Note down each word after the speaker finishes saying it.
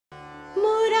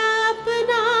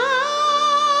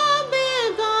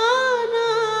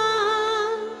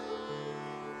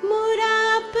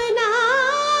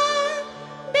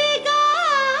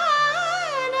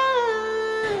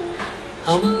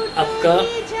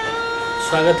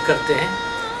स्वागत करते हैं।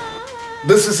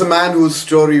 This is a man whose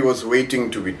story was waiting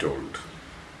to be told.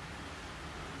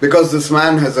 Because this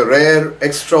man has a rare,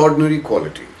 extraordinary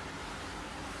quality.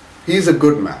 He is a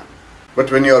good man.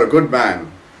 But when you're a good man,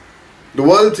 the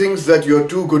world thinks that you're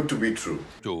too good to be true.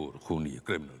 चोर, खूनी,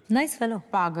 criminal. Nice fellow.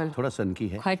 पागल. थोड़ा सनकी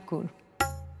है. Quite cool.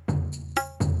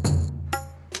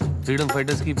 Freedom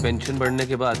fighters की pension बढ़ने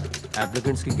के बाद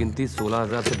एप्लीकेंट्स की गिनती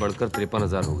 16,000 से बढ़कर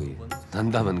 53,000 हो गई।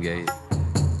 धंधा बन गया ये।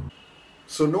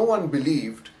 So no one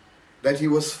believed that he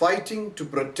was fighting to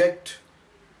protect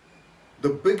the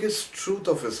biggest truth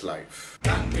of his life.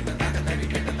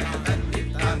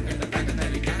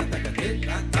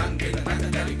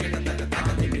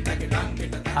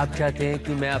 आप चाहते हैं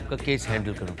कि मैं आपका केस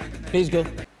हैंडल करूं? Please go.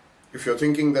 If you're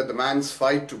thinking that the man's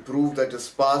fight to prove that his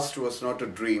past was not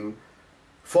a dream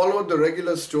followed the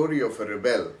regular story of a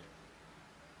rebel,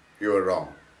 you are wrong.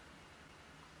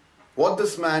 What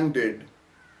this man did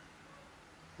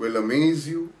will amaze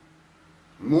you,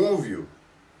 move you,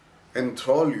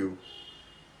 enthrall you,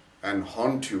 and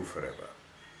haunt you forever.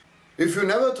 If you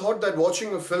never thought that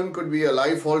watching a film could be a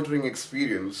life-altering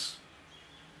experience,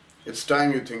 it's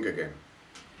time you think again.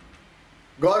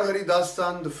 Gour Hari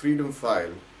Dastaan, The Freedom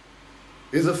File,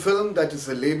 is a film that is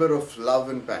a labor of love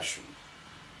and passion,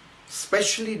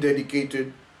 specially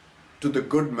dedicated to the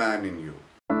good man in you.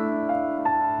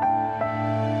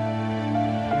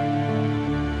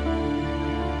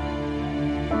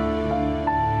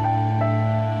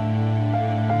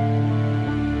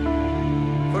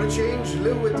 For a change,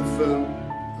 live with the film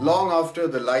long after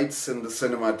the lights in the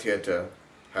cinema theatre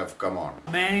have come on.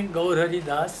 मैं गौर हरि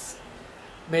दास,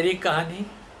 मेरी कहानी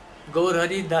गौर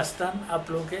हरि दास्तान आप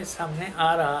लोगों के सामने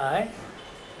आ रहा है।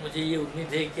 मुझे ये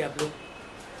उम्मीद है कि आप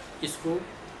लोग इसको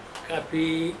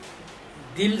काफ़ी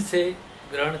दिल से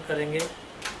ग्रहण करेंगे।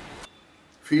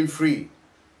 Feel free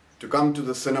to come to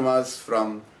the cinemas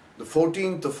from the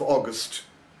 14th of August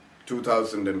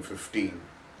 2015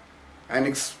 and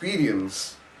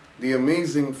experience the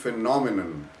amazing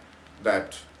phenomenon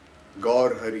that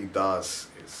Gour Hari Das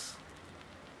is.